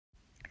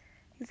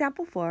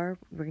Example 4,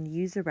 we're going to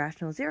use the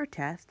rational zero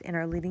test, and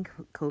our leading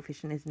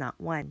coefficient is not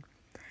 1.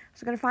 So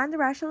we're going to find the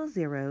rational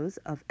zeros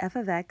of f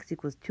of x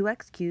equals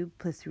 2x cubed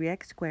plus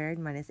 3x squared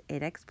minus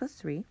 8x plus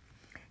 3.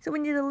 So we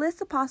need to list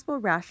the possible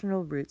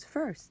rational roots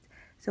first.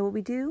 So what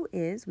we do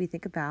is we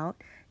think about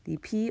the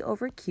p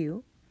over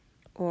q,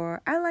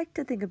 or I like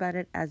to think about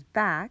it as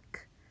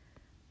back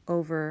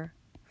over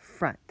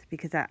front,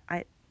 because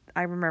I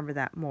remember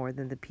that more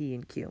than the p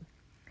and q.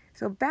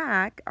 So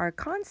back, our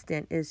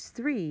constant is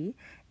 3,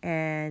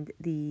 and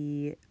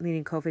the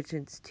leading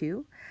coefficient's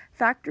 2.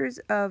 Factors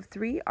of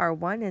 3 are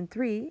 1 and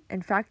 3,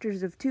 and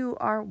factors of 2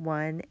 are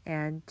 1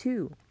 and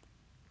 2.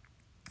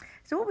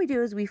 So what we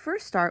do is we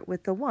first start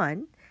with the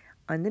 1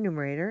 on the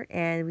numerator,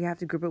 and we have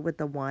to group it with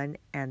the 1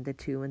 and the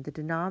 2 in the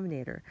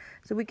denominator.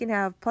 So we can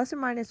have plus or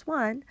minus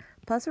 1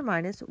 plus or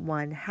minus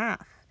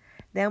 1/2.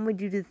 Then we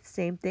do the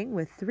same thing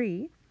with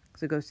 3.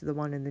 So it goes to the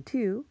 1 and the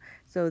 2.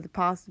 So the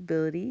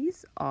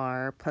possibilities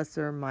are plus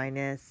or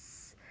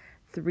minus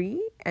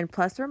 3 and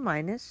plus or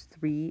minus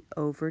 3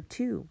 over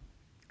 2.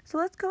 So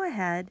let's go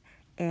ahead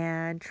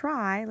and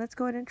try. Let's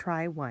go ahead and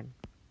try 1.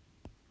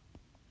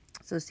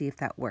 So see if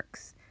that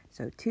works.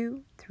 So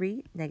 2,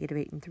 3, negative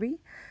 8, and 3.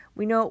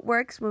 We know it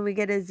works when we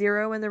get a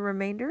 0 in the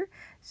remainder.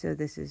 So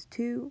this is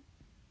 2,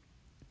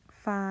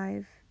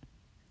 5,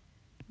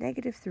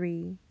 negative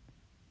 3,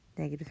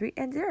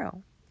 and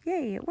 0.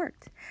 Yay, it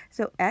worked.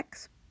 So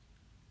x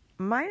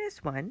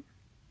minus 1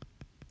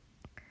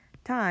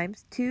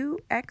 times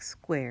 2x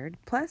squared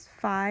plus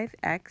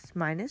 5x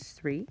minus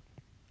 3.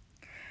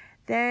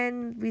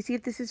 Then we see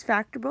if this is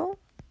factorable,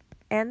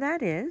 and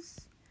that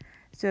is.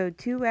 So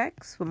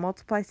 2x will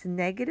multiply to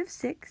negative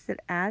 6. That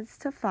adds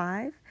to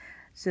 5.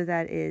 So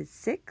that is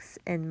 6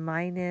 and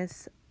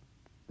minus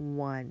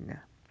 1.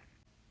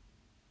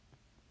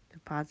 So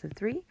positive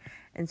 3.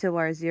 And so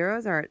our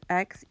zeros are at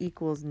x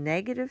equals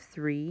negative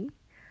 3,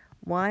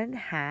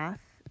 1/2,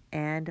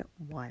 and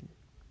 1.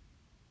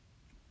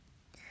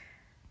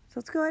 So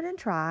let's go ahead and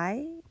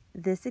try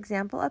this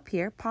example up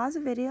here. Pause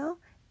the video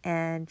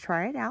and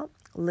try it out.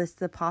 List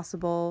the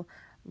possible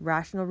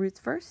rational roots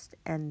first,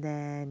 and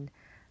then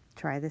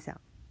try this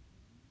out.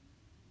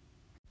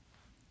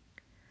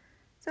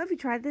 So if you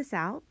tried this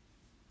out,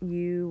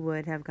 you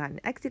would have gotten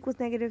x equals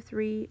negative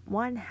 3,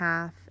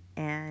 1/2,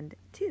 and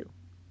 2.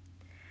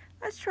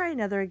 Let's try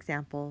another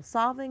example,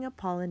 solving a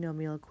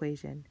polynomial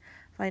equation.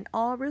 Find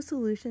all real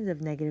solutions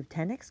of negative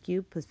 10x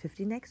cubed plus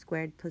 15x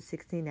squared plus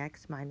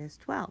 16x minus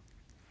 12.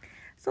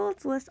 So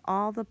let's list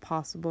all the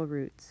possible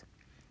roots.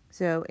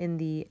 So in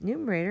the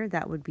numerator,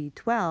 that would be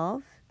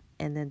 12,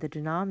 and then the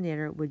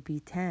denominator would be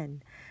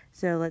 10.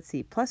 So let's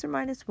see, plus or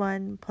minus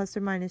 1, plus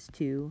or minus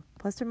 2,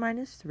 plus or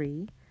minus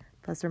 3,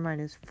 plus or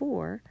minus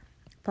 4,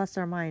 plus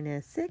or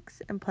minus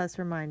 6, and plus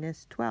or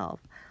minus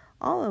 12.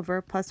 All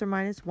over plus or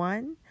minus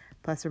 1,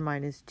 plus or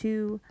minus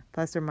 2,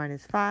 plus or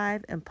minus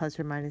 5, and plus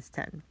or minus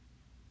 10.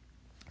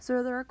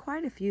 So there are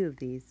quite a few of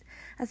these.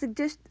 A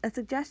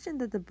suggestion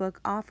that the book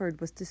offered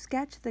was to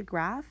sketch the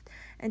graph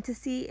and to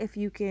see if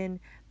you can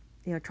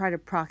try to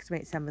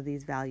approximate some of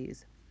these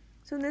values.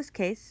 So in this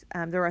case,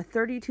 there are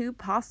 32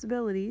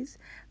 possibilities,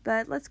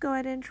 but let's go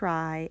ahead and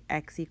try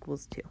x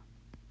equals 2.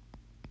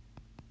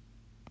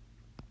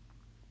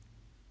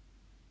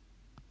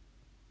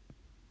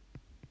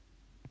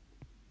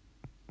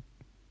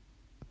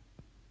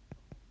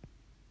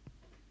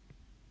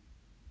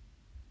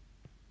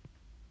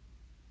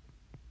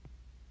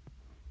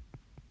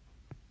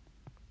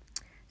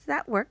 So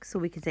that works. So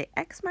we can say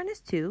x minus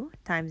 2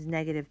 times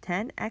negative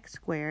 10x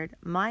squared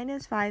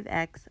minus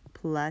 5x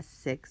plus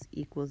 6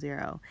 equals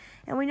 0.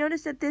 And we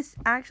notice that this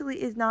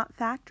actually is not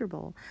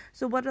factorable.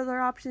 So what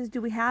other options do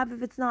we have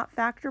if it's not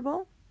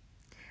factorable?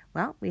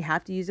 Well, we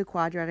have to use a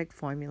quadratic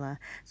formula.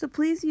 So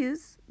please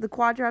use the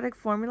quadratic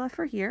formula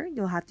for here.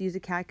 You'll have to use a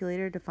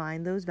calculator to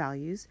find those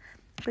values.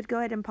 But go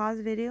ahead and pause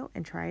the video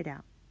and try it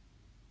out.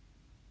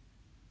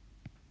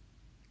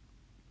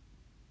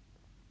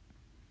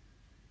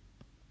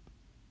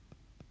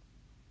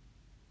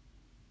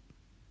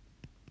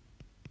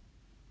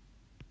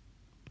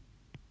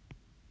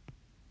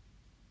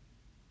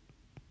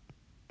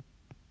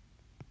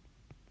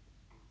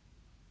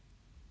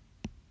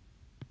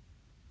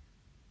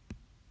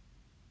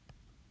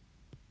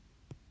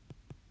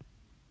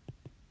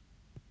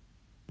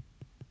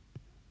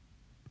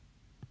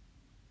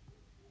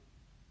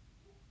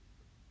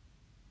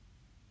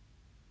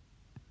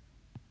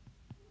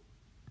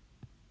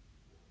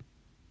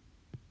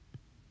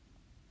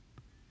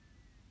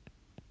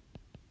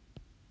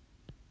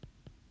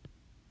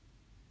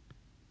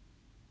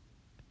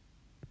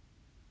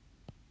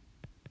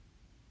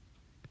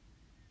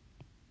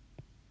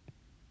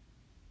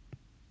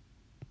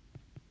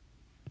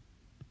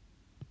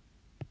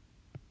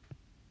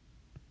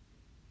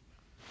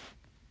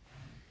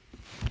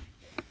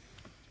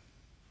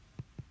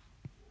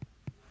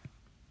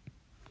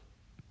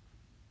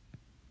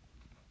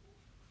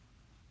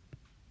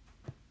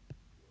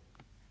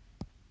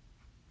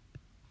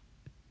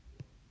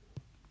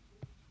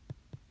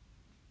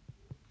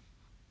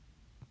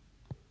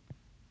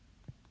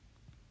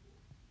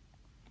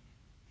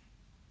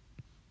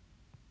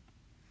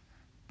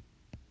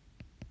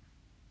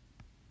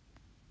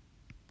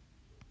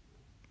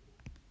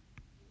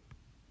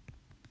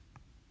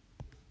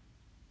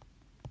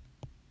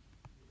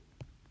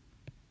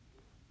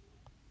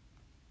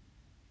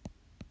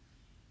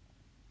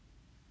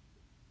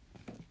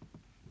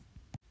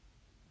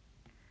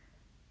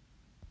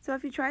 So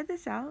if you tried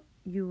this out,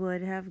 you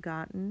would have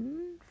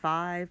gotten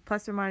 5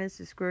 plus or minus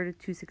the square root of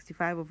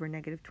 265 over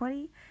negative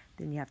 20.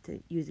 Then you have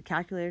to use a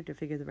calculator to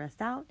figure the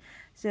rest out.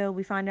 So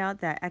we find out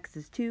that x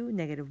is 2,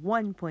 negative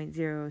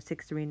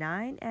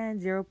 1.0639,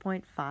 and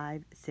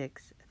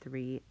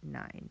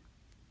 0.5639.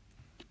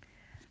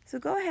 So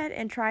go ahead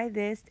and try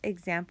this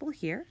example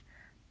here.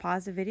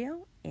 Pause the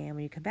video, and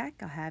when you come back,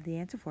 I'll have the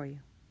answer for you.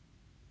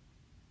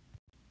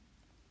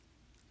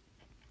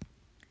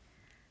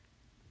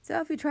 So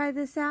if you try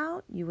this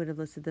out, you would have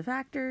listed the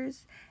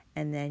factors,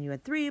 and then you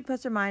had 3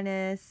 plus or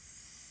minus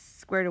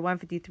square root of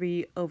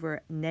 153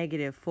 over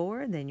negative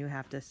 4. Then you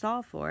have to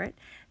solve for it.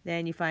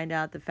 Then you find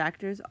out the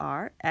factors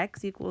are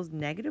x equals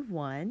negative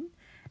 1,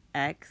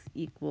 x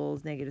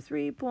equals negative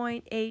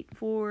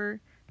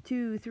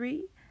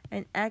 3.8423,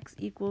 and x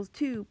equals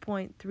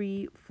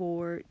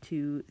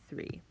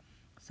 2.3423.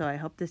 So I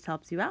hope this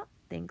helps you out.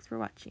 Thanks for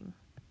watching.